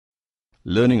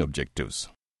Learning objectives.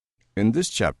 In this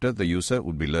chapter, the user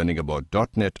would be learning about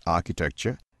 .NET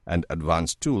architecture and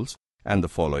advanced tools and the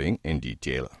following in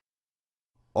detail.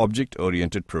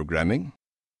 Object-oriented programming,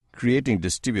 creating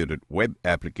distributed web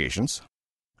applications,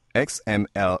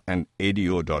 XML and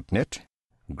ADO.NET,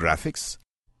 graphics,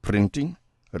 printing,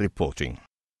 reporting.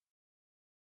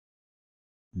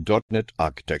 .NET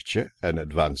architecture and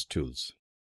advanced tools.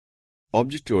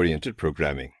 Object-oriented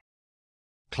programming.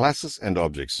 Classes and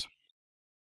objects.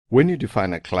 When you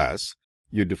define a class,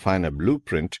 you define a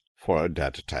blueprint for a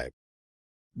data type.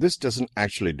 This doesn't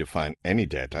actually define any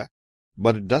data,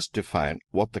 but it does define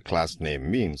what the class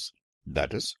name means,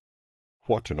 that is,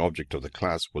 what an object of the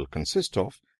class will consist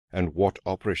of and what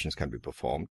operations can be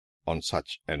performed on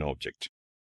such an object.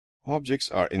 Objects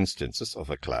are instances of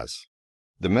a class.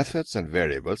 The methods and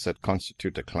variables that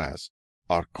constitute a class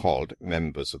are called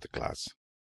members of the class.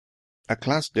 A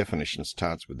class definition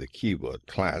starts with the keyword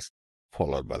class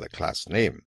followed by the class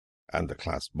name, and the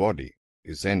class body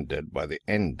is ended by the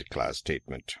end class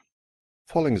statement.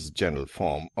 Following is the general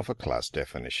form of a class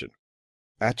definition.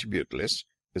 Attribute list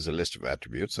is a list of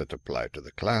attributes that apply to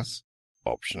the class,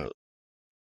 optional.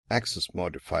 Access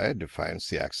modifier defines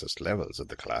the access levels of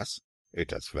the class.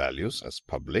 It has values as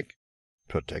public,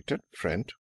 protected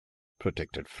friend,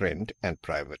 and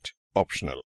private,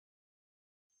 optional.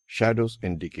 Shadows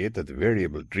indicate that the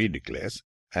variable redeclares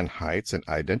and hides an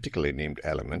identically named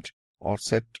element or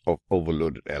set of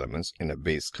overloaded elements in a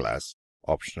base class,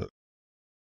 optional.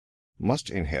 Must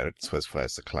inherit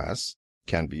specifies the class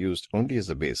can be used only as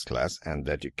a base class and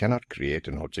that you cannot create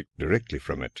an object directly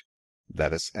from it,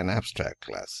 that is an abstract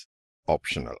class,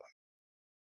 optional.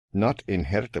 Not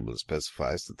inheritable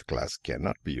specifies that the class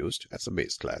cannot be used as a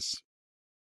base class.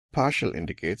 Partial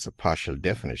indicates a partial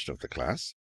definition of the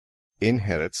class.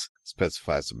 Inherits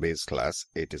specifies the base class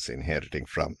it is inheriting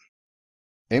from.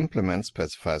 Implement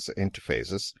specifies the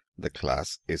interfaces the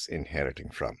class is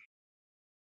inheriting from.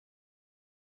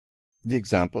 The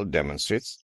example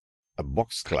demonstrates a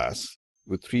box class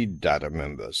with 3 data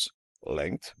members,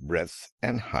 length, breadth,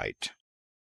 and height.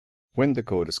 When the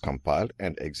code is compiled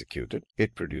and executed,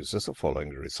 it produces the following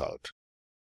result.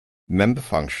 Member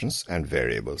functions and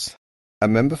variables. A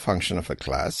member function of a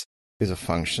class is a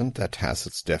function that has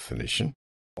its definition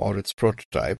or its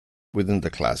prototype within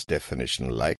the class definition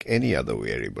like any other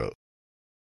variable.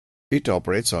 It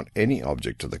operates on any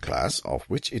object of the class of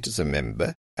which it is a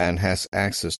member and has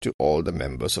access to all the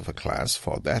members of a class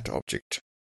for that object.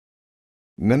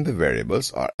 Member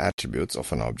variables are attributes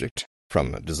of an object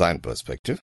from a design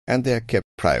perspective, and they are kept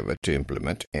private to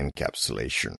implement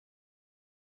encapsulation.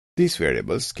 These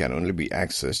variables can only be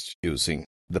accessed using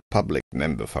the public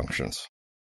member functions.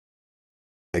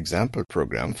 Example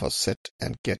program for set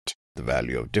and get the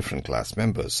value of different class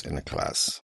members in a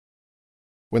class.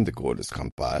 When the code is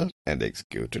compiled and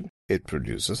executed, it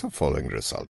produces the following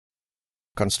result.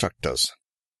 Constructors.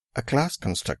 A class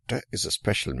constructor is a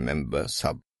special member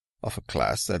sub of a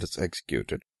class that is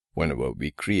executed whenever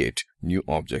we create new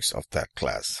objects of that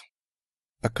class.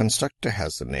 A constructor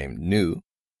has the name new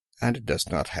and it does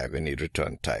not have any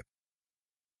return type.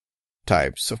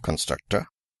 Types of constructor: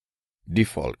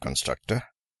 default constructor,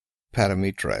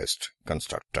 parameterized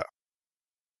constructor.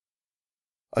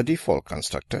 A default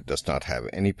constructor does not have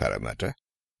any parameter,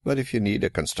 but if you need a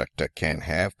constructor can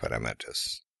have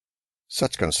parameters.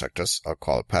 Such constructors are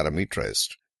called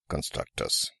parameterized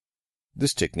constructors.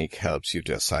 This technique helps you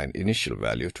to assign initial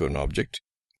value to an object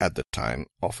at the time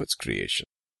of its creation.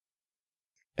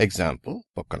 Example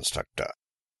for constructor.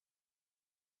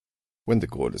 When the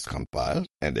code is compiled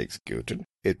and executed,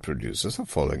 it produces the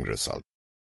following result.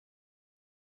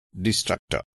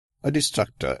 Destructor. A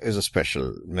destructor is a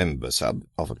special member sub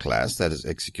of a class that is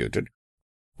executed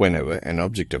whenever an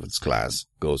object of its class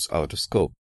goes out of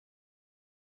scope.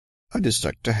 A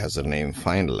destructor has a name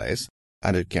finalized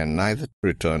and it can neither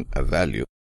return a value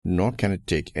nor can it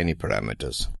take any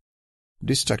parameters.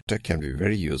 Destructor can be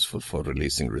very useful for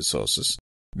releasing resources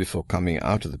before coming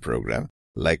out of the program,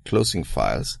 like closing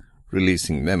files,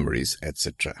 releasing memories,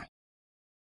 etc.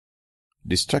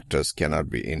 Destructors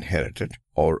cannot be inherited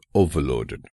or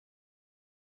overloaded.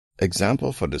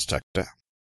 Example for destructor.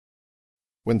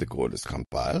 When the code is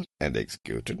compiled and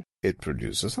executed, it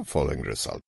produces the following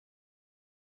result.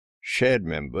 Shared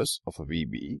members of a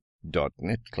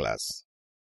VB.NET class.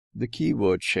 The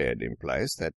keyword shared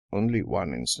implies that only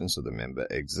one instance of the member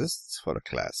exists for a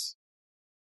class.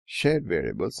 Shared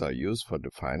variables are used for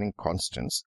defining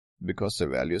constants because the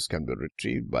values can be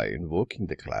retrieved by invoking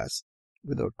the class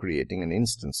without creating an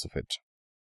instance of it.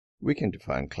 We can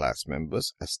define class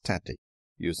members as static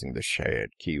using the shared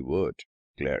keyword,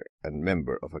 declare a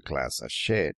member of a class as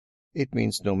shared It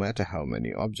means no matter how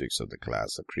many objects of the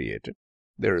class are created,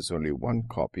 there is only one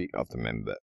copy of the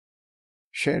member.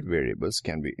 Shared variables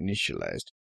can be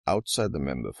initialized outside the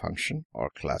member function or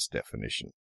class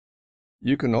definition.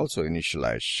 You can also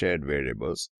initialize shared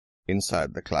variables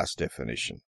inside the class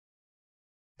definition.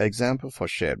 Example for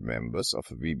shared members of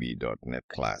a VB.NET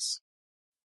class.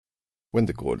 When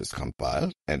the code is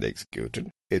compiled and executed,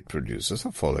 it produces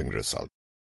the following result.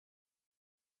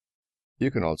 You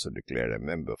can also declare a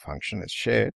member function as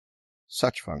shared.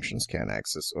 Such functions can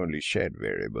access only shared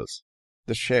variables.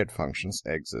 The shared functions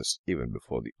exist even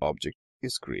before the object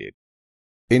is created.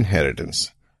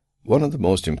 Inheritance. One of the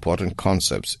most important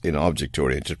concepts in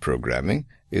object-oriented programming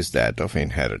is that of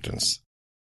inheritance.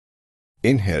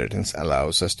 Inheritance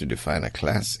allows us to define a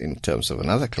class in terms of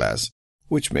another class,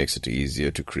 which makes it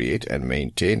easier to create and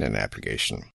maintain an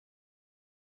application.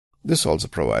 This also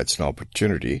provides an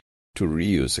opportunity to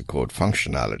reuse the code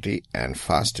functionality and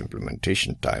fast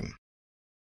implementation time.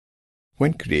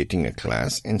 When creating a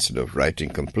class, instead of writing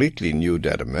completely new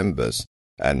data members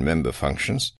and member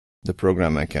functions, the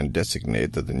programmer can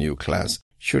designate that the new class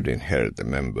should inherit the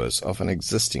members of an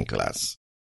existing class.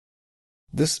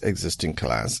 This existing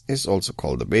class is also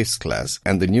called the base class,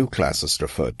 and the new class is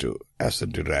referred to as the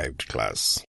derived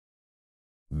class.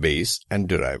 Base and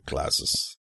derived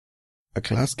classes. A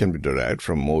class can be derived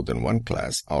from more than one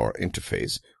class or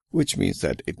interface, which means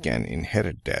that it can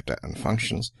inherit data and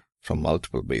functions from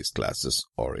multiple base classes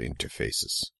or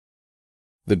interfaces.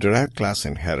 The derived class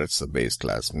inherits the base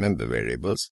class member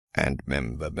variables and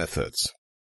member methods.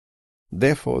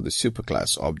 Therefore, the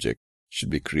superclass object should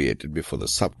be created before the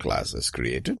subclass is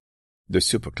created. The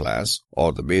superclass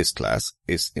or the base class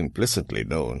is implicitly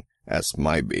known as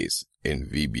MyBase in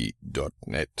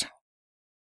VB.NET.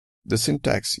 The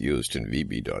syntax used in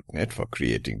VB.NET for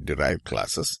creating derived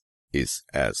classes is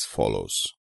as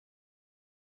follows.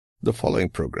 The following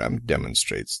program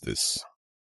demonstrates this.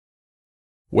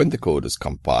 When the code is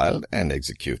compiled and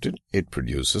executed, it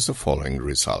produces the following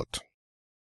result.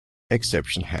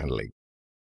 Exception handling.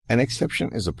 An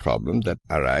exception is a problem that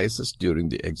arises during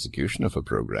the execution of a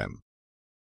program.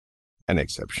 An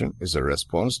exception is a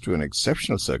response to an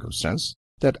exceptional circumstance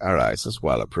that arises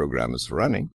while a program is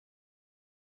running,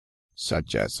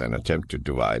 such as an attempt to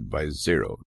divide by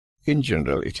 0. In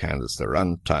general, it handles the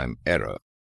runtime error.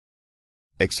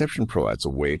 Exception provides a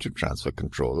way to transfer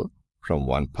control from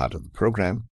one part of the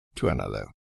program to another.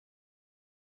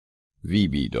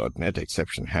 VB.NET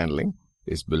exception handling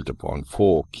is built upon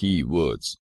 4 key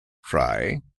words: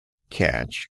 try,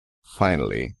 catch,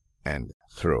 finally, and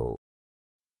throw.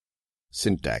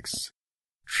 Syntax.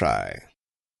 Try.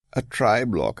 A try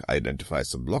block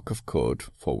identifies a block of code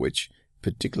for which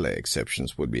particular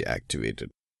exceptions would be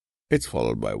activated. It's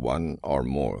followed by one or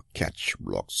more catch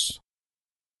blocks.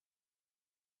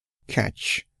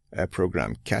 Catch. A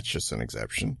program catches an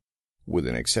exception with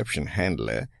an exception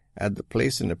handler at the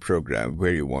place in the program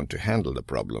where you want to handle the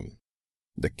problem.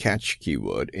 The catch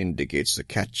keyword indicates the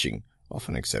catching of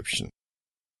an exception.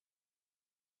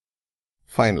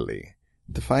 Finally.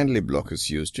 The finally block is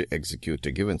used to execute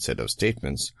a given set of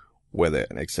statements, whether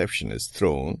an exception is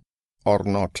thrown or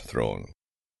not thrown.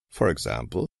 For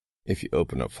example, if you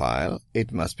open a file,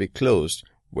 it must be closed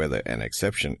whether an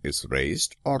exception is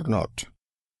raised or not.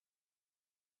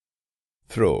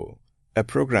 Throw. A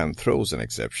program throws an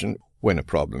exception when a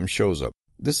problem shows up.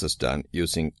 This is done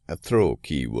using a throw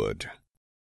keyword.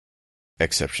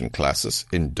 Exception classes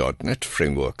in .NET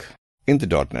Framework. In the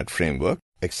 .NET Framework,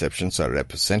 exceptions are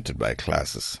represented by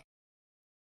classes.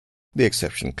 The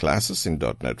exception classes in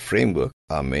 .NET Framework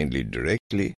are mainly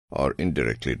directly or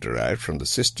indirectly derived from the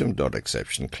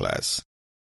system.exception class.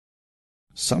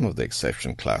 Some of the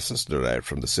exception classes derived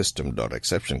from the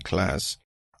system.exception class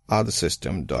are the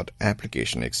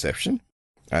system.applicationException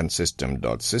and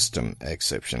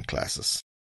system.systemException classes.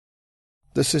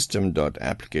 The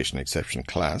system.applicationException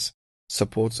class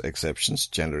supports exceptions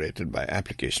generated by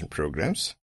application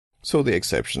programs, so the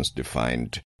exceptions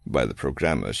defined by the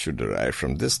programmer should derive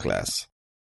from this class.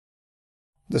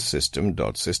 The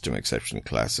system.systemException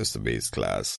class is the base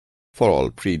class for all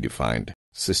predefined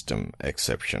system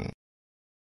exception.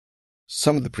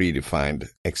 Some of the predefined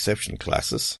exception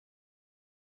classes: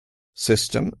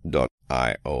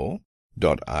 system.io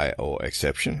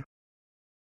exception,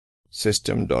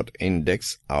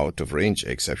 system.indexOutOfRange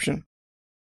exception,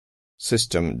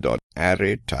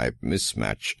 system.ArrayType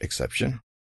mismatch exception,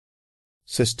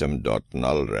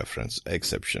 system.nullReference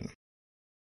exception.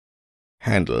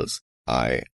 Handles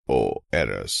I/O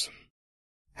errors.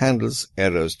 Handles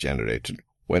errors generated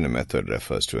when a method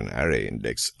refers to an array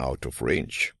index out of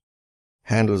range.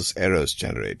 Handles errors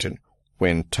generated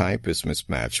when type is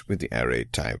mismatched with the array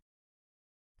type.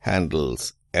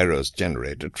 Handles errors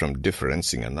generated from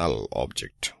differencing a null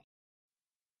object.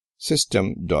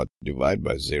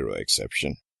 System.divideByZero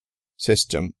exception,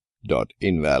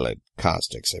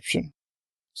 System.invalidCast exception,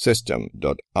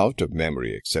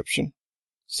 System.outofmemory exception,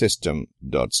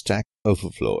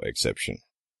 System.stackoverflow exception.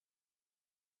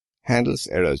 Handles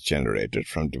errors generated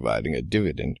from dividing a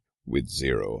dividend with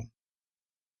 0.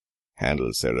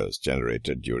 Handles errors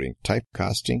generated during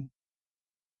typecasting.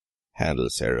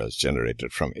 Handles errors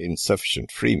generated from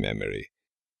insufficient free memory.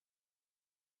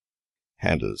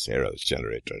 Handles errors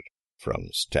generated from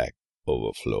Stack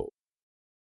Overflow.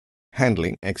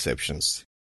 Handling exceptions.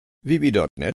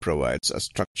 VB.NET provides a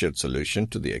structured solution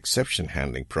to the exception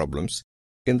handling problems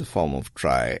in the form of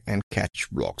try and catch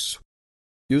blocks.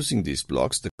 Using these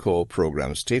blocks, the core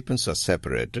program statements are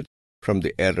separated from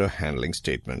the error handling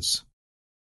statements.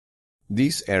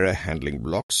 These error handling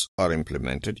blocks are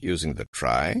implemented using the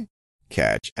try,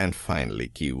 catch, and finally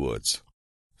keywords.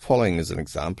 Following is an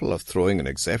example of throwing an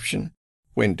exception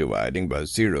when dividing by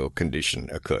 0 condition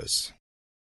occurs.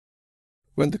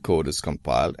 When the code is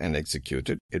compiled and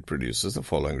executed, it produces the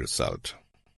following result.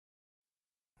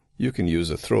 You can use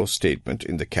a throw statement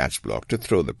in the catch block to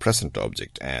throw the present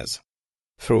object as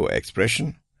throw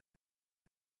expression.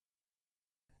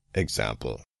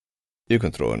 Example. You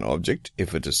can throw an object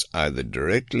if it is either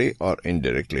directly or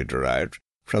indirectly derived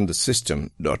from the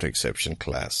system.exception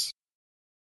class.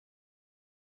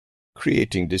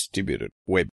 Creating distributed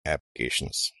web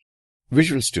applications.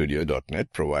 Visual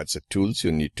Studio.NET provides the tools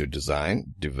you need to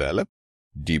design, develop,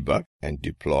 debug, and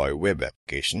deploy web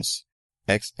applications,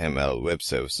 XML web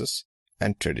services,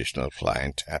 and traditional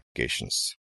client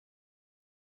applications.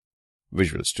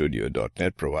 Visual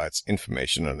Studio.NET provides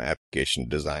information on application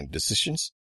design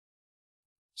decisions,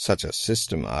 such as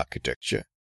system architecture,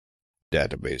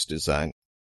 database design,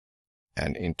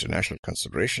 and international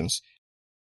considerations,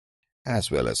 as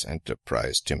well as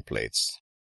enterprise templates.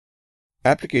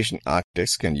 Application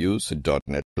architects can use the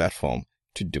 .NET platform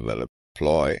to develop,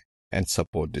 deploy, and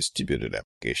support distributed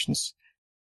applications.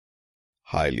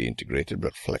 Highly integrated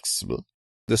but flexible,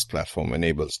 this platform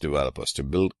enables developers to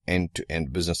build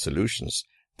end-to-end business solutions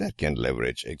that can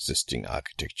leverage existing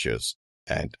architectures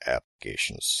and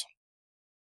applications.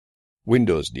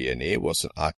 Windows DNA was an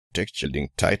architecture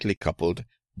building tightly coupled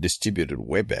distributed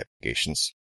web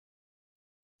applications.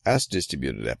 As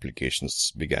distributed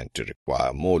applications began to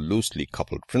require more loosely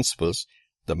coupled principles,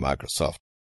 the Microsoft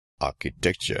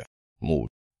architecture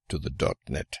moved to the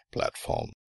 .NET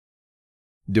platform.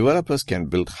 Developers can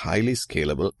build highly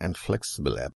scalable and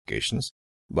flexible applications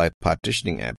by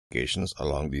partitioning applications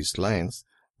along these lines,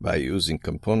 by using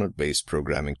component-based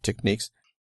programming techniques,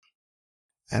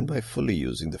 and by fully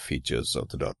using the features of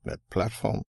the .NET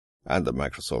platform and the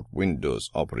Microsoft Windows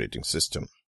operating system.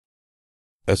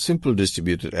 A simple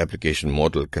distributed application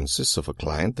model consists of a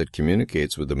client that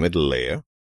communicates with the middle layer,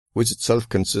 which itself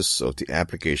consists of the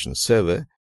application server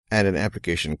and an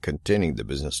application containing the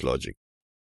business logic.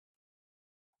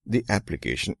 The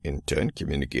application, in turn,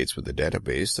 communicates with the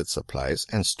database that supplies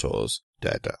and stores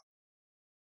data.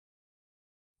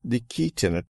 The key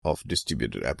tenet of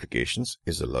distributed applications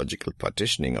is the logical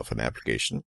partitioning of an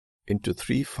application into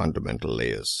 3 fundamental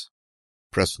layers: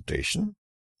 presentation,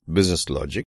 business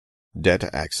logic,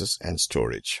 data access, and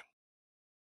storage.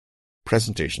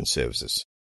 Presentation services.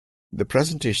 The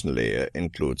presentation layer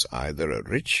includes either a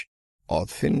rich or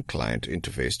thin client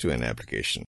interface to an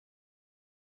application.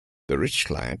 The rich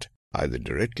client, either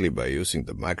directly by using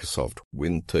the Microsoft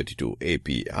Win32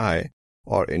 API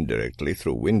or indirectly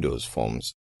through Windows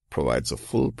Forms, provides a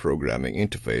full programming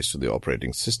interface to the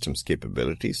operating system's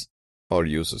capabilities or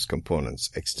uses components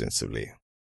extensively.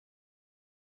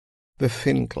 The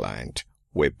thin client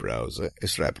web browser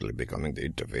is rapidly becoming the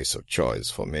interface of choice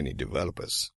for many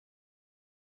developers.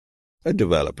 A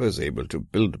developer is able to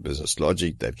build business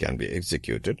logic that can be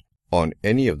executed on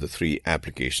any of the 3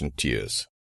 application tiers.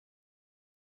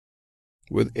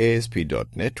 With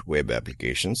ASP.NET Web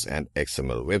Applications and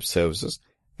XML Web Services,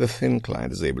 the thin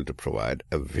client is able to provide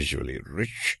a visually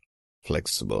rich,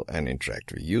 flexible, and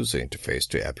interactive user interface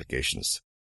to applications.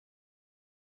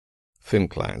 Thin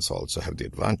clients also have the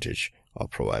advantage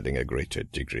of providing a greater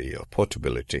degree of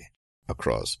portability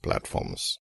across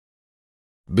platforms.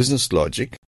 Business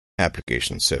logic,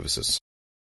 application services.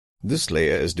 This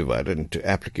layer is divided into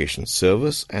application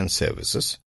servers and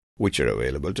services, which are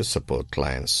available to support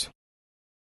clients.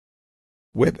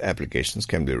 Web applications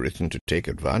can be written to take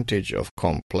advantage of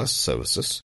COM+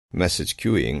 services, message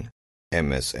queuing,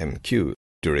 MSMQ,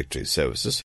 directory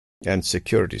services, and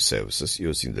security services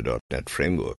using the .NET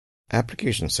framework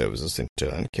Application services, in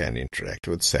turn, can interact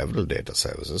with several data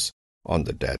services on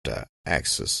the data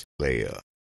access layer.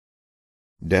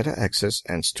 Data access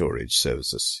and storage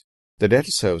services. The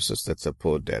data services that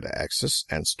support data access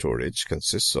and storage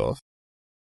consists of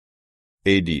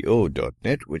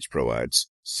ADO.NET, which provides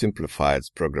simplified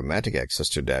programmatic access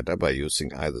to data by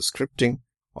using either scripting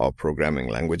or programming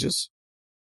languages.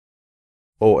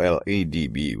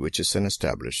 OLEDB, which is an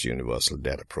established universal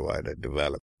data provider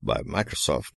developed by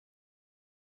Microsoft.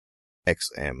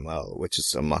 XML, which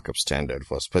is a markup standard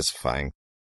for specifying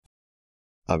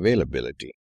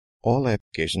availability. All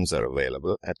applications are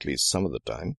available at least some of the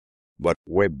time, but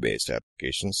web-based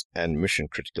applications and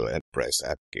mission-critical enterprise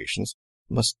applications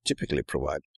must typically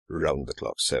provide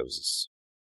round-the-clock services.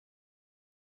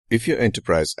 If your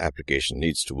enterprise application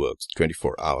needs to work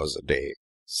 24 hours a day,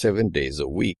 7 days a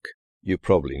week, you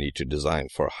probably need to design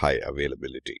for high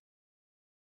availability.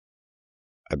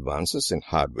 Advances in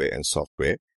hardware and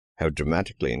software have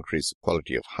dramatically increased the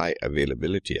quality of high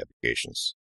availability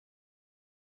applications.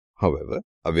 However,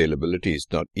 availability is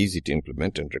not easy to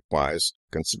implement and requires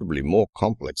considerably more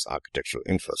complex architectural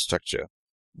infrastructure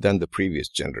than the previous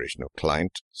generation of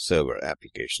client-server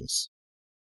applications.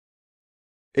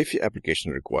 If your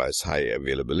application requires high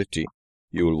availability,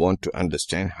 you will want to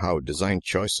understand how design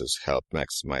choices help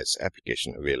maximize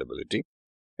application availability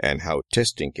and how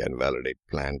testing can validate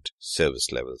planned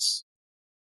service levels.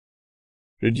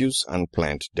 Reduce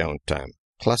unplanned downtime.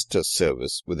 Cluster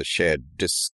service with a shared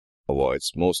disk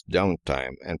avoids most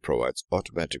downtime and provides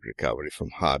automatic recovery from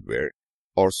hardware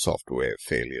or software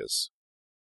failures.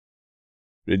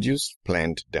 Reduce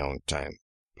planned downtime.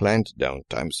 Planned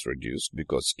downtime is reduced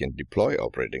because you can deploy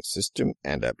operating system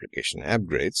and application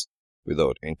upgrades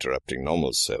without interrupting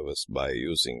normal service by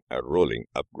using a rolling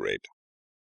upgrade.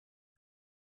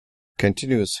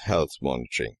 Continuous health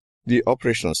monitoring. The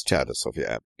operational status of your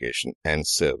application and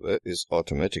server is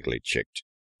automatically checked.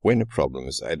 When a problem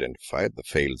is identified, the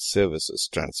failed service is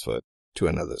transferred to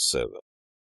another server.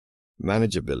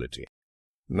 Manageability.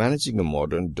 Managing a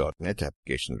modern .NET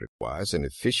application requires an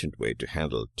efficient way to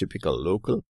handle typical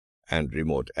local and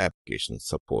remote application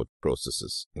support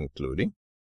processes, including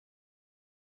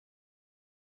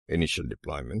initial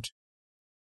deployment,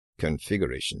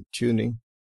 configuration tuning,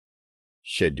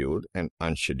 scheduled and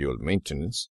unscheduled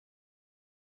maintenance,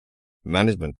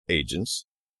 management agents.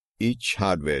 Each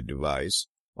hardware device,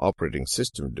 operating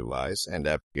system device, and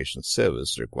application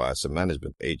service requires a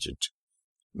management agent.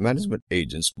 Management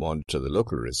agents monitor the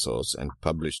local resource and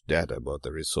publish data about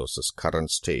the resource's current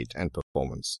state and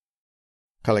performance.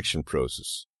 Collection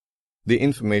process. The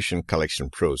information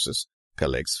collection process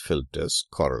collects, filters,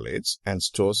 correlates, and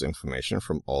stores information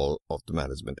from all of the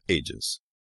management agents.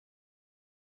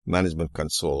 Management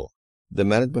console. The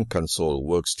Management Console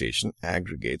workstation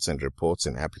aggregates and reports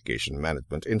in application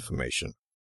management information.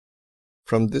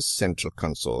 From this central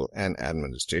console, an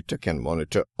administrator can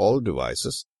monitor all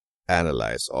devices,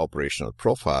 analyze operational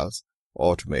profiles,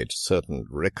 automate certain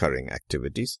recurring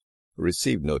activities,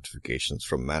 receive notifications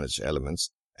from managed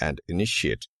elements, and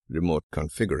initiate remote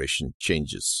configuration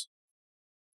changes.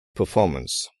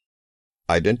 Performance.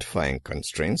 Identifying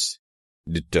constraints,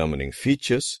 determining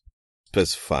features,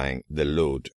 specifying the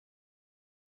load.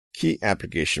 Key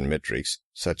application metrics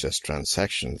such as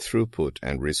transaction throughput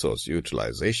and resource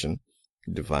utilization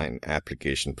define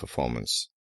application performance.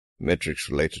 Metrics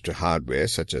related to hardware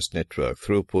such as network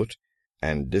throughput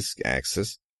and disk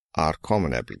access are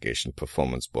common application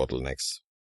performance bottlenecks.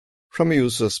 From a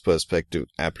user's perspective,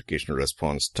 application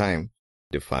response time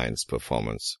defines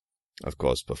performance. Of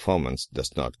course, performance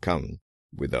does not come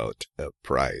without a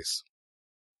price.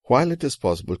 While it is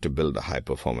possible to build a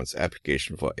high-performance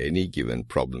application for any given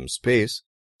problem space,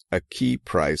 a key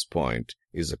price point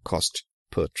is a cost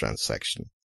per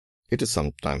transaction. It is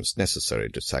sometimes necessary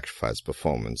to sacrifice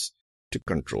performance to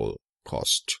control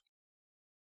cost.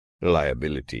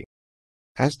 Reliability.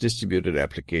 As distributed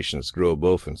applications grow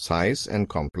both in size and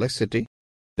complexity,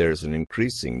 there is an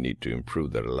increasing need to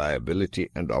improve the reliability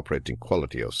and operating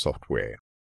quality of software.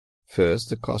 First,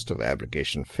 the cost of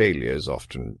application failure is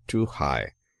often too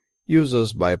high.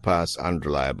 Users bypass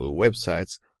unreliable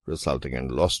websites, resulting in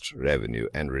lost revenue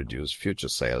and reduced future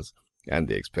sales, and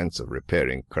the expense of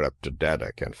repairing corrupted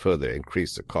data can further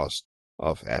increase the cost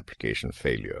of application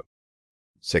failure.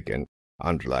 Second,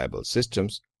 unreliable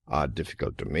systems are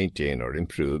difficult to maintain or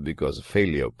improve because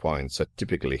failure points are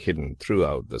typically hidden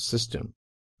throughout the system.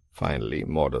 Finally,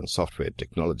 modern software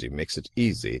technology makes it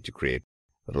easy to create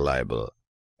reliable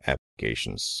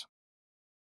applications.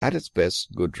 At its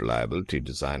best, good reliability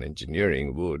design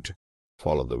engineering would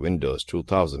follow the Windows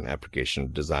 2000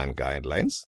 application design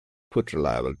guidelines, put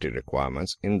reliability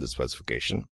requirements in the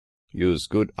specification, use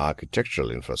good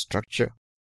architectural infrastructure,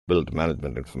 build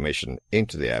management information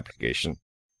into the application,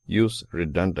 use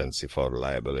redundancy for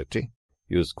reliability,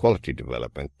 use quality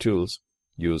development tools,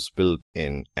 use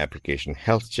built-in application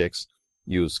health checks,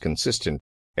 use consistent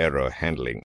error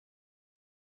handling.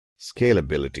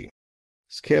 Scalability.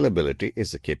 Scalability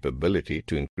is the capability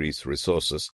to increase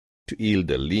resources to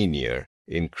yield a linear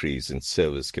increase in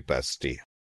service capacity.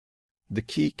 The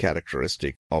key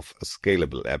characteristic of a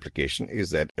scalable application is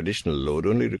that additional load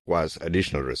only requires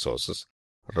additional resources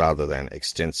rather than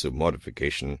extensive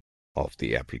modification of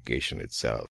the application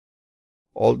itself.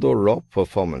 Although raw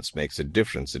performance makes a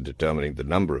difference in determining the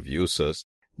number of users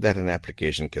that an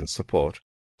application can support,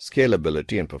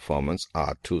 scalability and performance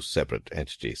are two separate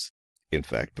entities. In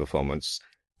fact, performance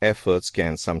efforts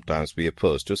can sometimes be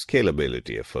opposed to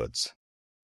scalability efforts.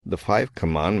 The 5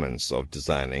 commandments of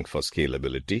designing for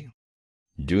scalability: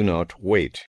 do not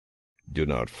wait, do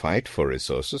not fight for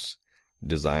resources,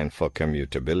 design for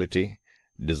commutability,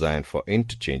 design for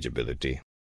interchangeability,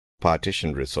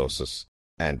 partition resources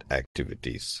and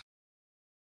activities.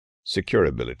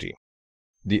 Securability.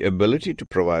 The ability to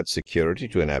provide security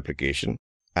to an application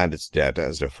and its data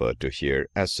is referred to here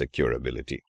as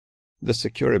securability. The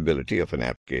securability of an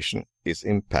application is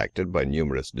impacted by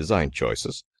numerous design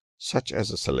choices, such as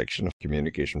the selection of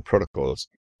communication protocols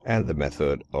and the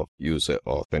method of user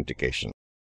authentication.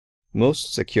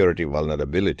 Most security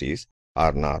vulnerabilities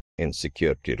are not in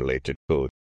security-related code.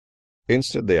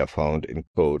 Instead, they are found in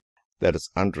code that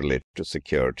is unrelated to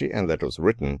security and that was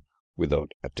written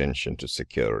without attention to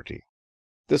security.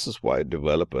 This is why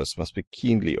developers must be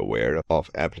keenly aware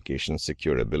of application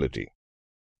securability.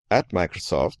 At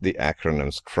Microsoft, the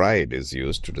acronym STRIDE is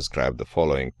used to describe the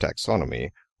following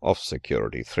taxonomy of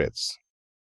security threats.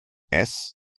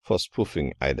 S for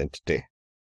spoofing identity,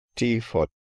 T for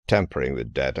tampering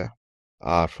with data,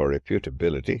 R for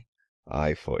reputability,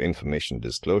 I for information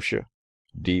disclosure,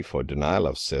 D for denial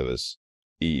of service,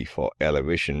 E for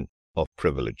elevation of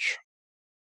privilege.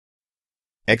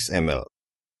 XML.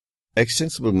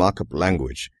 Extensible Markup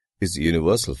Language is the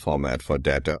universal format for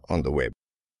data on the web.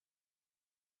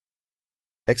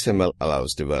 XML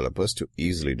allows developers to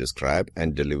easily describe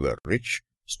and deliver rich,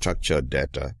 structured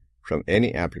data from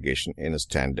any application in a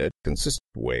standard, consistent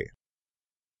way.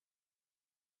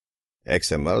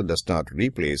 XML does not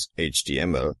replace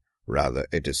HTML, rather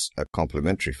it is a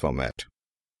complementary format.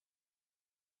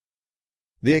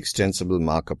 The Extensible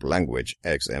Markup Language,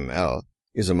 XML,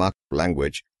 is a markup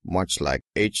language much like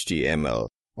HTML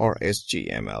or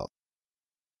SGML.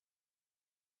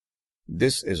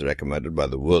 This is recommended by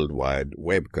the World Wide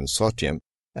Web Consortium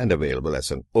and available as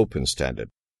an open standard.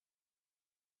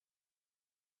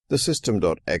 The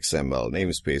System.xml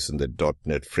namespace in the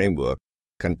 .NET framework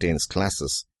contains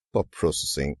classes for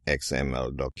processing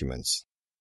XML documents.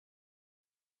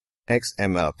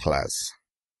 XML class.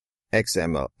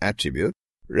 XML attribute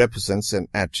represents an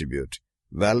attribute.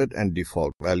 Valid and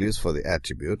default values for the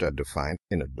attribute are defined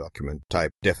in a document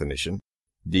type definition,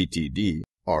 DTD,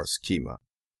 or schema.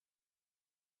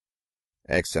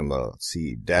 XML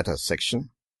C data section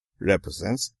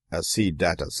represents a C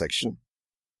data section.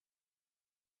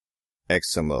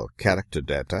 XML character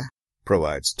data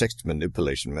provides text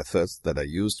manipulation methods that are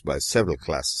used by several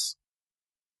classes.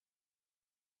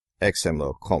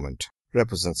 XML comment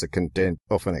represents the content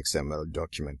of an XML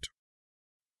document.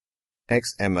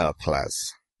 XML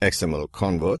class. XML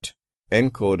convert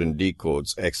encodes and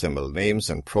decodes XML names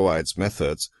and provides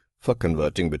methods for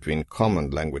converting between common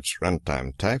language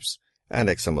runtime types and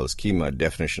XML schema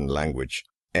definition language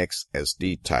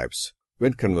XSD types.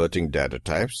 When converting data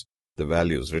types, the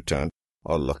values returned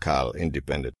are locale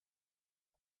independent.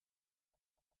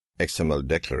 XML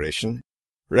declaration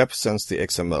represents the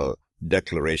XML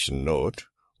declaration node,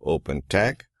 open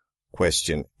tag,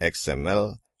 question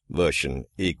XML, version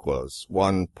equals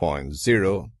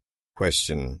 1.0,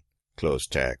 question, close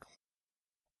tag.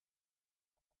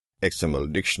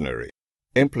 XML dictionary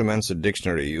implements a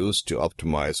dictionary used to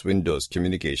optimize Windows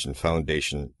Communication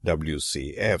Foundation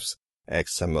WCF's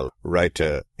XML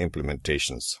writer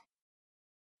implementations.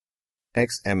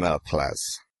 XML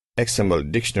class. XML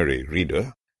dictionary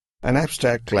reader, an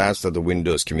abstract class that the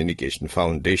Windows Communication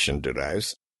Foundation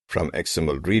derives from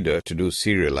XML reader to do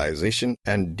serialization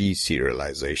and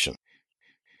deserialization.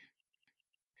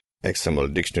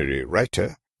 XML dictionary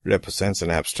writer represents an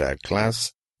abstract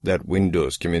class that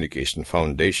Windows Communication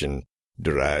Foundation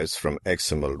derives from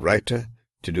XML writer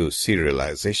to do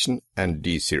serialization and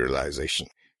deserialization.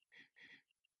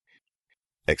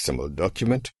 XML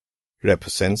document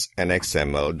represents an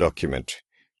XML document.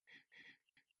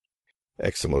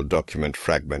 XML document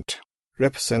fragment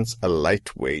represents a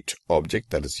lightweight object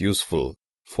that is useful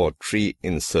for tree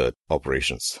insert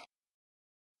operations.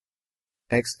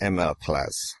 XML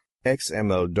class.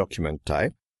 XML document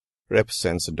type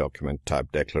represents a document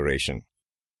type declaration.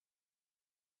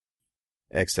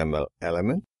 XML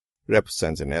element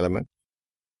represents an element.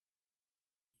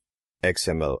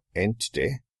 XML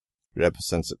entity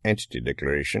represents an entity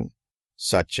declaration,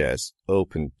 such as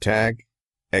open tag,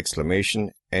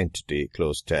 exclamation, entity,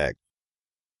 close tag.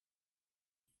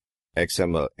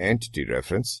 XML entity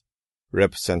reference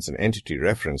represents an entity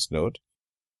reference node.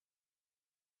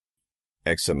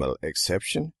 XML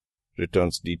exception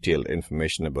returns detailed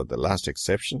information about the last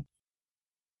exception.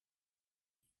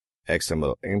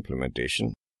 XML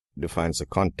implementation defines a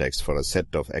context for a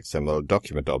set of XML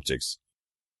document objects.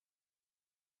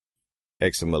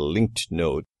 XML linked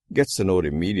node gets the node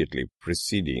immediately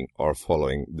preceding or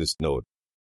following this node.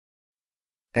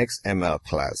 XML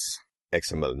class.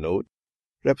 XML node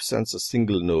represents a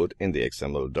single node in the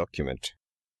XML document.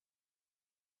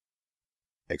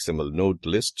 XML node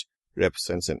list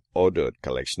represents an ordered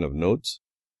collection of nodes.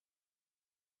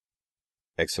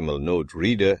 XML node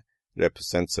reader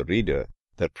represents a reader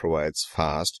that provides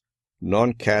fast,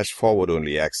 non-cache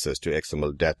forward-only access to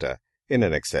XML data in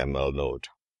an XML node.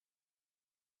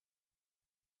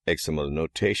 XML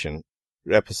notation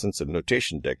represents a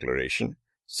notation declaration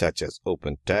such as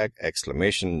open tag,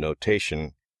 exclamation,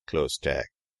 notation, close tag.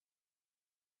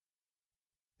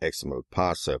 XML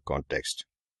parser context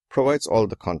provides all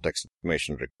the context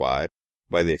information required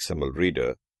by the XML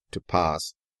reader to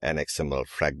parse an XML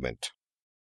fragment.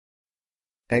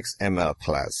 XML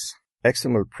class.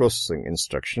 XML processing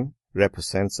instruction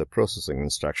represents a processing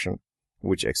instruction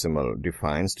which XML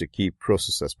defines to keep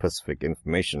processor-specific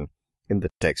information in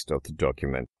the text of the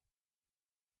document.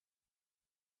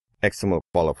 XML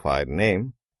qualified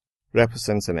name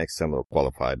represents an XML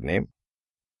qualified name.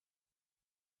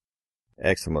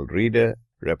 XML reader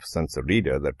represents a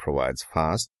reader that provides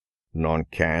fast,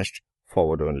 non-cached,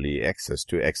 forward-only access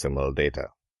to XML data.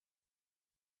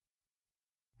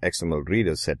 XML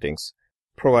reader settings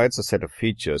provides a set of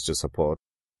features to support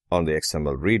on the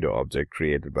XML reader object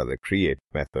created by the create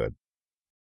method.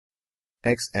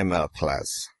 XML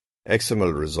class.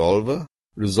 XML resolver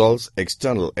resolves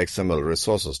external XML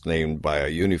resources named by a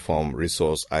Uniform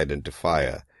Resource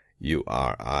Identifier,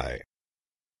 URI.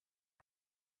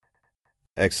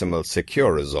 XML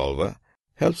secure resolver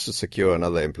helps to secure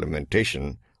another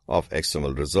implementation of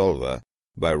XML resolver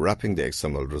by wrapping the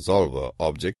XML resolver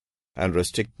object and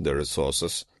restricting the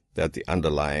resources that the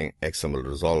underlying XML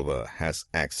resolver has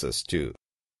access to.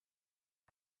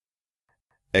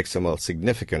 XML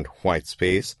significant white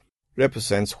space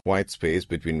represents white space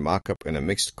between markup in a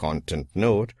mixed content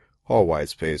node or white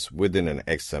space within an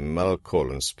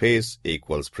XML : space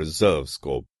equals preserved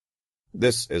scope.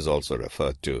 This is also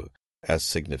referred to as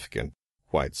significant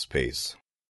white space.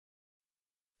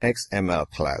 XML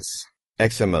class.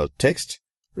 XML text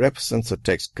represents the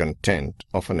text content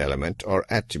of an element or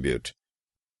attribute.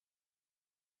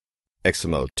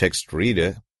 XML text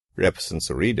reader represents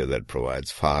a reader that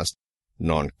provides fast,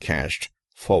 non-cached,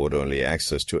 forward-only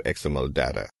access to XML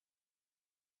data.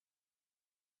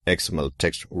 XML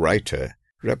text writer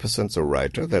represents a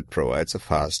writer that provides a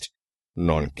fast,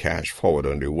 non-cache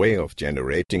forward-only way of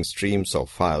generating streams of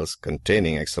files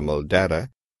containing XML data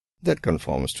that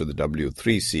conforms to the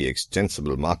W3C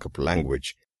extensible markup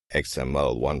language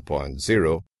XML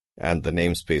 1.0 and the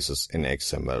namespaces in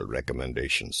XML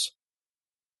recommendations.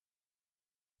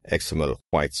 XML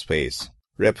white space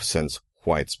represents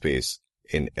white space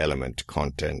in element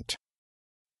content.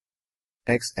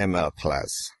 XML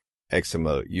class.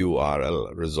 XML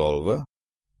URL resolver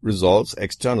resolves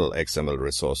external XML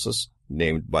resources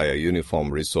named by a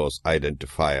Uniform Resource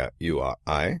Identifier,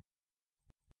 URI.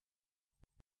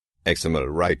 XML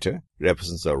writer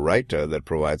represents a writer that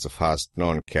provides a fast,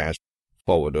 non-cached,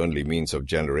 forward-only means of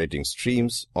generating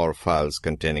streams or files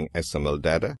containing XML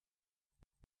data.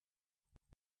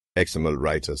 XML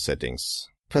writer settings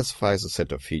specifies a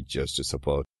set of features to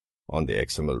support on the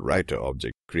XML writer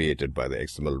object created by the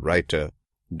XML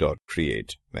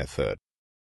writer.create method.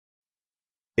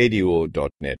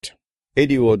 ADO.NET.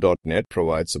 ADO.NET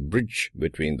provides a bridge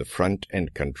between the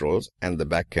front-end controls and the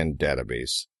back-end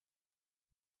database.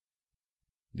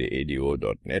 The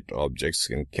ADO.NET objects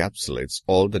encapsulates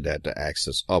all the data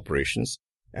access operations,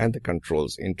 and the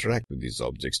controls interact with these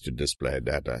objects to display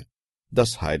data,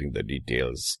 thus hiding the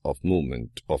details of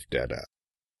movement of data.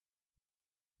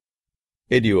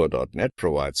 ADO.NET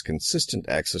provides consistent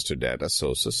access to data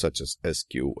sources such as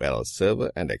SQL Server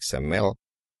and XML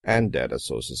and data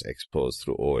sources exposed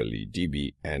through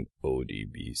OLEDB and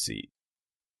ODBC.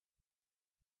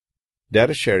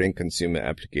 Data sharing consumer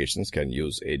applications can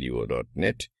use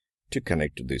ADO.NET to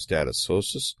connect to these data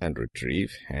sources and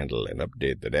retrieve, handle, and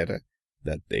update the data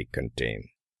that they contain.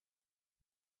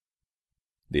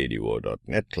 The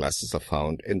ADO.NET classes are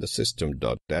found in the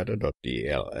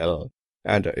system.data.dll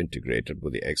and are integrated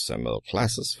with the XML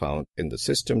classes found in the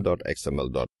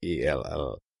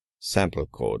system.xml.ell. Sample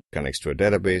code connects to a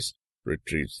database,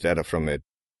 retrieves data from it,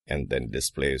 and then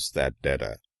displays that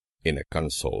data in a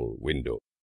console window.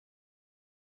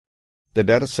 The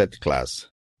dataset class.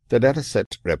 The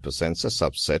dataset represents a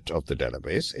subset of the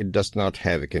database. It does not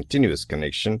have a continuous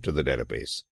connection to the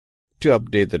database. To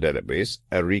update the database,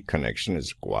 a reconnection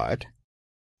is required.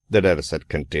 The dataset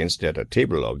contains data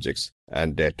table objects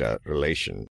and data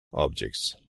relation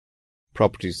objects.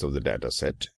 Properties of the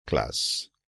dataset class.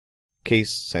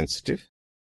 Case sensitive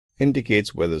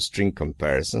indicates whether string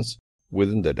comparisons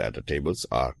within the data tables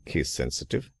are case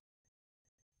sensitive.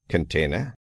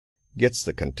 Container gets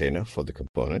the container for the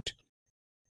component.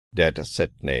 Data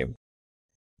set name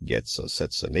gets or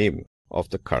sets the name of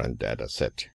the current data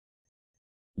set.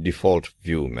 Default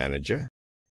view manager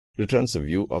returns a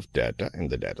view of data in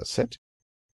the data set.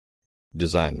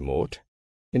 Design mode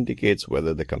indicates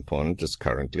whether the component is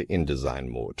currently in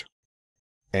design mode.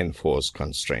 Enforce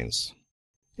constraints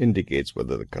indicates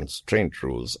whether the constraint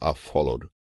rules are followed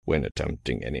when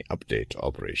attempting any update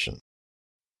operation.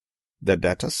 The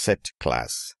data set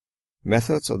class.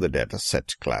 Methods of the data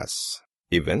set class.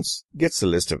 Events gets a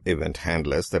list of event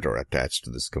handlers that are attached to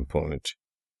this component.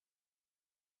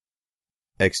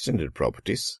 Extended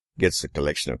properties gets a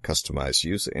collection of customized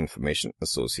user information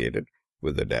associated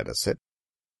with the dataset.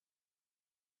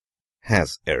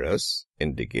 Has errors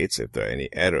indicates if there are any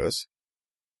errors.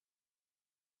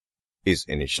 Is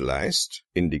initialized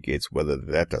indicates whether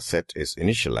the dataset is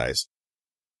initialized.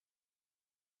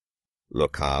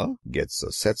 Locale gets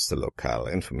or sets the locale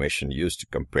information used to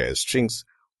compare strings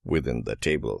within the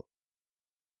table.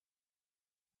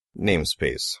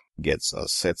 Namespace gets or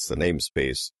sets the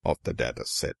namespace of the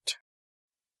dataset.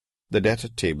 The data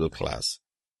table class.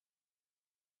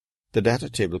 The data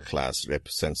table class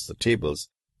represents the tables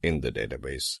in the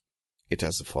database. It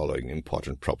has the following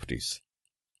important properties.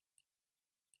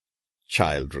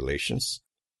 Child relations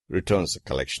returns a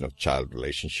collection of child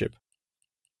relationship.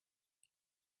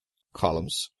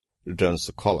 Columns returns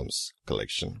the columns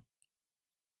collection.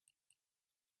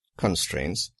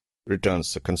 Constraints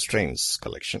returns the constraints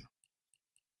collection.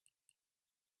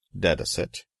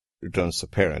 Dataset returns the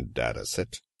parent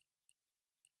dataset.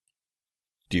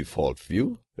 Default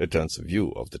view returns a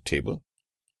view of the table.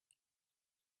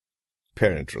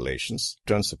 Parent relations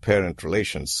returns the parent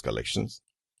relations collections.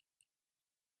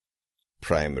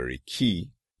 Primary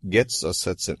key gets or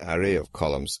sets an array of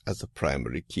columns as the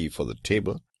primary key for the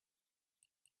table.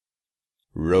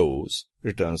 Rows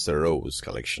returns the rows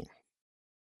collection.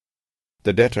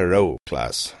 The data row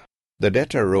class. The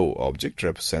data row object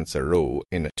represents a row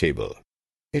in a table.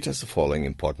 It has the following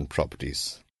important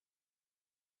properties.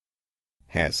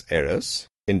 Has errors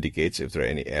indicates if there are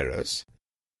any errors.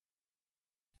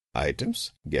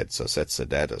 Items gets or sets the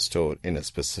data stored in a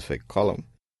specific column.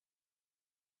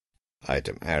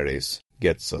 Item arrays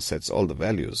gets or sets all the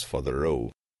values for the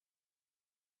row.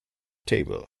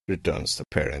 Table returns the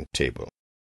parent table.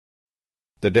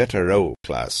 The data row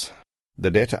class.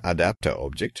 The data adapter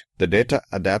object. The data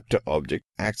adapter object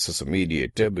acts as a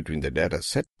mediator between the data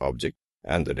set object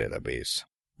and the database.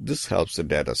 This helps the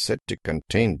data set to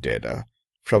contain data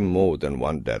from more than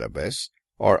one database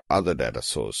or other data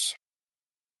source.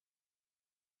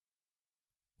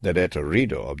 The data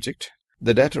reader object.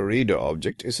 The data reader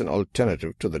object is an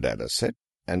alternative to the dataset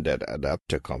and data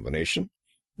adapter combination.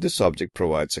 This object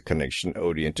provides a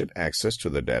connection-oriented access to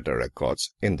the data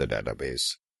records in the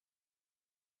database.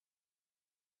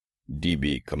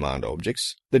 DB command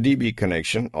objects. The DB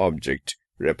connection object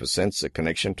represents a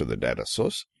connection to the data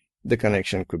source. The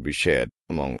connection could be shared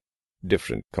among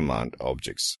different command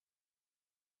objects.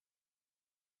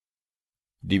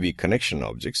 DB connection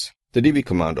objects. The DB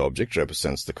command object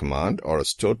represents the command or a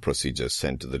stored procedure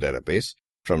sent to the database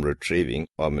from retrieving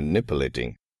or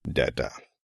manipulating data.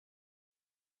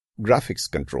 Graphics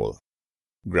control.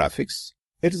 Graphics.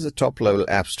 It is a top-level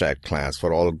abstract class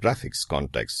for all graphics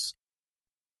contexts.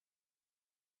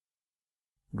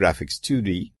 Graphics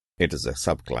 2D. It is a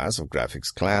subclass of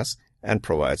graphics class and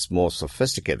provides more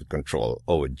sophisticated control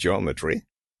over geometry,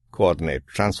 coordinate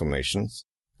transformations,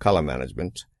 color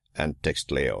management, and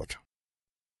text layout.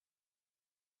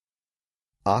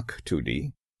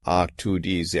 Arc2D.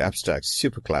 Arc2D is the abstract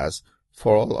superclass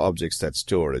for all objects that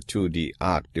store a 2D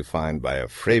arc defined by a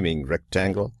framing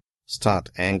rectangle, start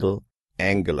angle,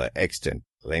 angular extent,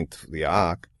 length of the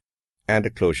arc, and a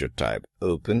closure type,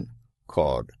 open,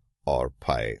 chord, or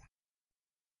pi.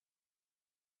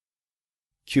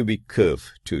 Cubic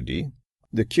curve 2D.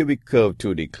 The cubic curve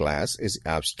 2D class is the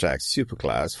abstract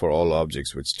superclass for all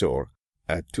objects which store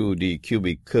a 2D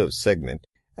cubic curve segment,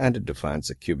 and it defines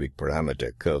a cubic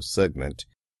parameter curve segment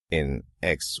in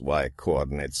x-y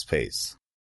coordinate space.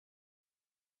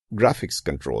 Graphics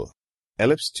control.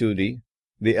 Ellipse 2D.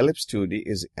 The ellipse 2D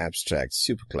is the abstract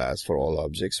superclass for all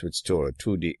objects which store a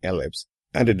 2D ellipse,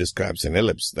 and it describes an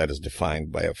ellipse that is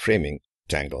defined by a framing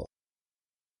rectangle.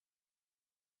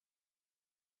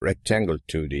 Rectangle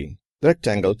 2D. The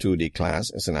rectangle 2D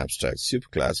class is an abstract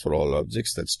superclass for all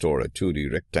objects that store a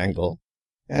 2D rectangle,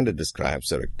 and it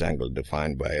describes a rectangle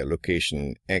defined by a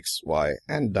location x, y,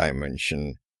 and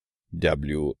dimension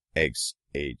w, x,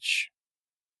 h.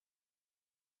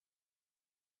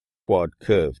 Quad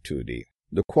curve 2D.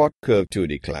 The quad curve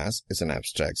 2D class is an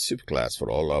abstract superclass for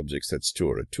all objects that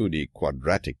store a 2D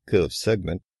quadratic curve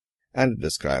segment, and it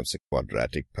describes a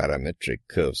quadratic parametric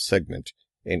curve segment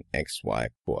in xy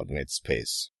coordinate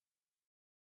space.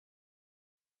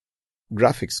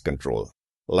 Graphics control.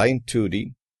 Line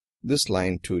 2D. This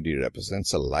line 2D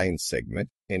represents a line segment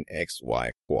in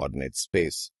xy coordinate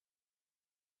space.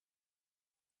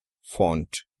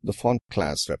 Font. The font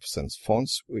class represents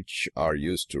fonts which are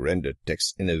used to render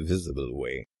text in a visible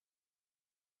way.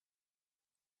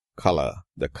 Color.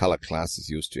 The color class is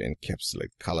used to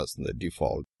encapsulate colors in the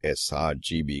default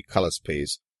sRGB color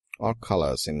space or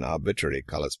colors in arbitrary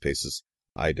color spaces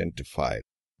identified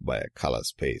by a color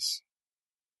space.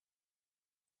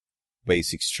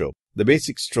 Basic stroke. The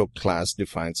basic stroke class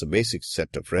defines a basic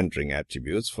set of rendering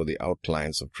attributes for the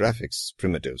outlines of graphics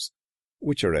primitives,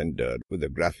 which are rendered with a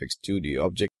graphics 2D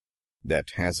object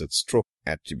that has its stroke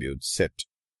attribute set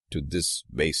to this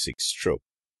basic stroke.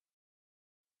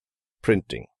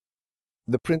 Printing.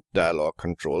 The print dialog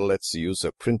control lets the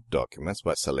user print documents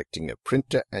by selecting a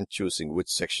printer and choosing which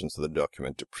sections of the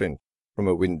document to print from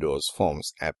a Windows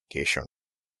Forms application.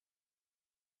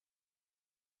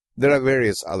 There are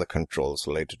various other controls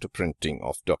related to printing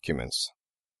of documents.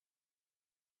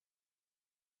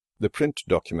 The print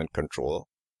document control.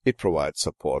 It provides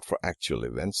support for actual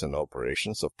events and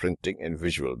operations of printing in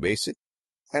Visual Basic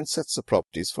and sets the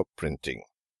properties for printing.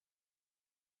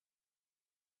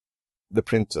 The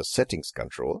printer settings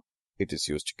control. It is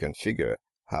used to configure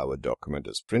how a document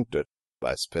is printed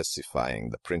by specifying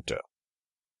the printer.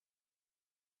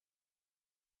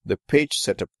 The page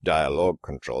setup dialog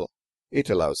control. It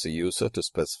allows the user to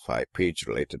specify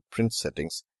page-related print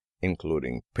settings,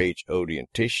 including page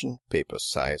orientation, paper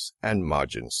size, and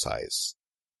margin size.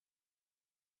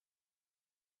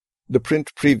 The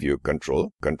print preview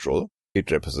control.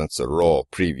 It represents a raw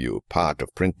preview part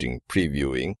of printing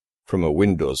previewing from a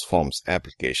Windows Forms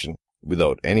application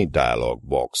without any dialog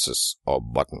boxes or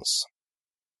buttons.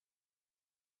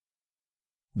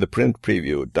 The print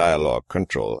preview dialog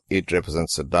control. It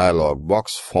represents a dialog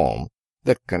box form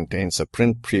that contains a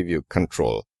print preview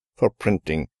control for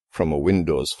printing from a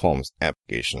Windows Forms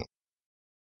application.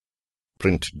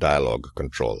 Print dialog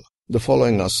control. The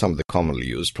following are some of the commonly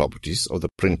used properties of the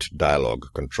print dialog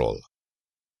control.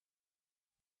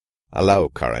 Allow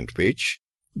current page.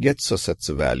 Gets or sets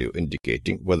a value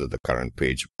indicating whether the current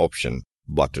page option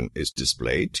button is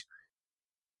displayed.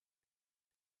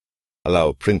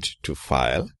 Allow print to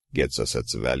file. Gets or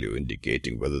sets a value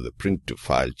indicating whether the print to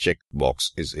file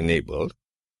checkbox is enabled.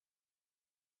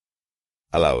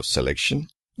 Allow selection.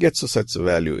 Gets or sets a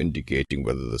value indicating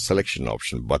whether the selection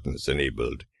option button is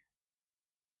enabled.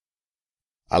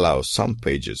 Allow some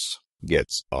pages.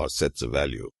 Gets or sets a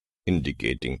value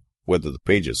indicating whether the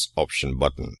pages option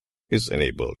button is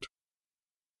enabled.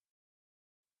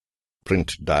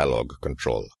 Print dialog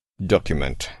control.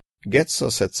 Document. Gets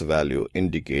or sets a value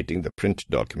indicating the print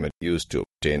document used to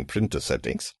obtain printer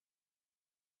settings.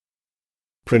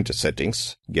 Printer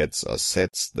settings. Gets or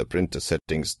sets the printer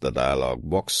settings the dialog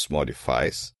box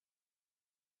modifies.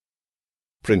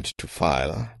 Print to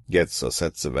file. Gets or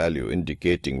sets a value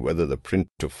indicating whether the print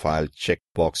to file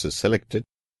checkbox is selected.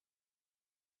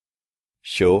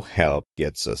 Show help.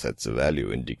 Gets or sets a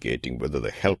value indicating whether the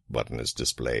help button is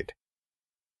displayed.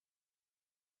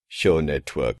 Show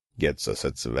network. Gets or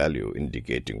sets a value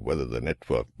indicating whether the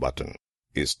network button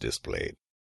is displayed.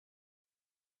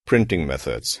 Printing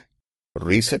methods.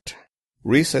 Reset.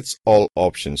 Resets all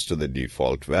options to the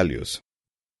default values.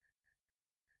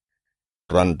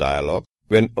 Run dialog.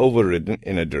 When overridden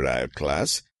in a derived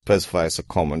class, specifies a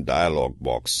common dialog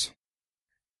box.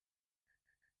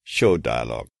 Show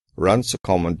dialog. runs a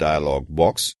common dialog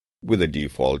box with a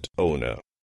default owner.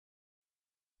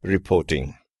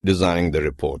 Reporting. Designing the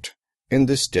report. In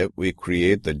this step, we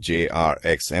create the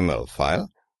JRXML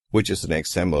file, which is an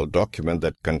XML document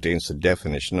that contains a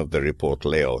definition of the report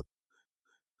layout.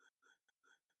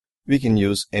 We can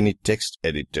use any text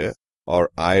editor or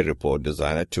iReport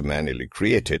Designer to manually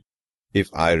create it.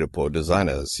 If iReport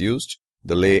Designer is used,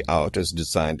 the layout is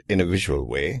designed in a visual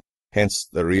way, hence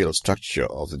the real structure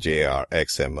of the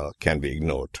JRXML can be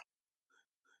ignored.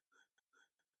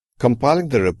 Compiling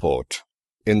the report.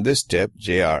 In this step,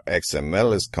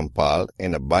 JRXML is compiled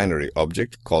in a binary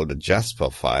object called a Jasper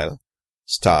file,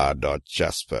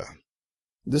 star.jasper.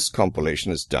 This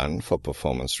compilation is done for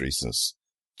performance reasons.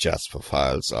 Jasper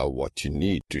files are what you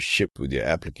need to ship with your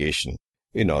application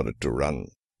in order to run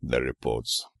the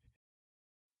reports.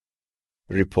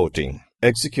 Reporting.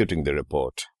 Executing the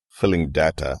report. Filling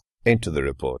data into the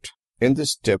report. In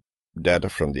this step, data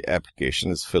from the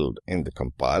application is filled in the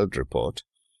compiled report.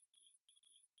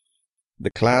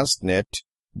 The class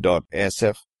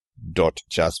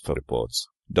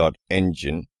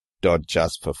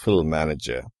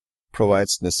net.sf.jasperreports.engine.jasperFillManager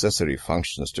provides necessary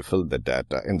functions to fill the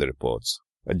data in the reports.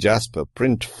 A Jasper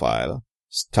print file,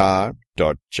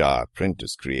 star.jarprint,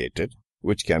 is created,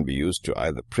 which can be used to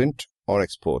either print or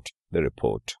export the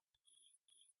report.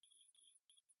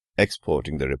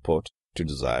 Exporting the report to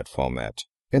desired format.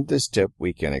 In this step,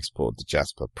 we can export the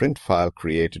Jasper print file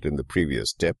created in the previous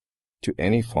step to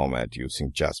any format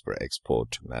using Jasper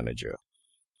Export Manager.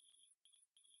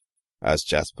 As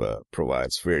Jasper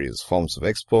provides various forms of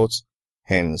exports,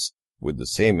 hence, with the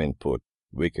same input,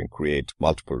 we can create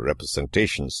multiple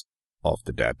representations of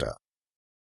the data.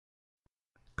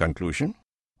 Conclusion.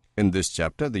 In this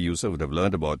chapter, the user would have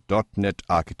learned about .NET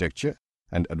architecture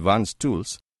and advanced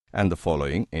tools and the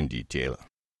following in detail.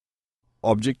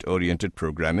 Object-oriented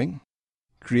programming,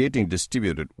 creating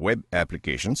distributed web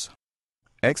applications,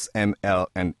 XML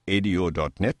and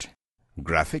ADO.NET,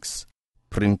 graphics,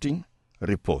 printing,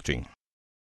 reporting.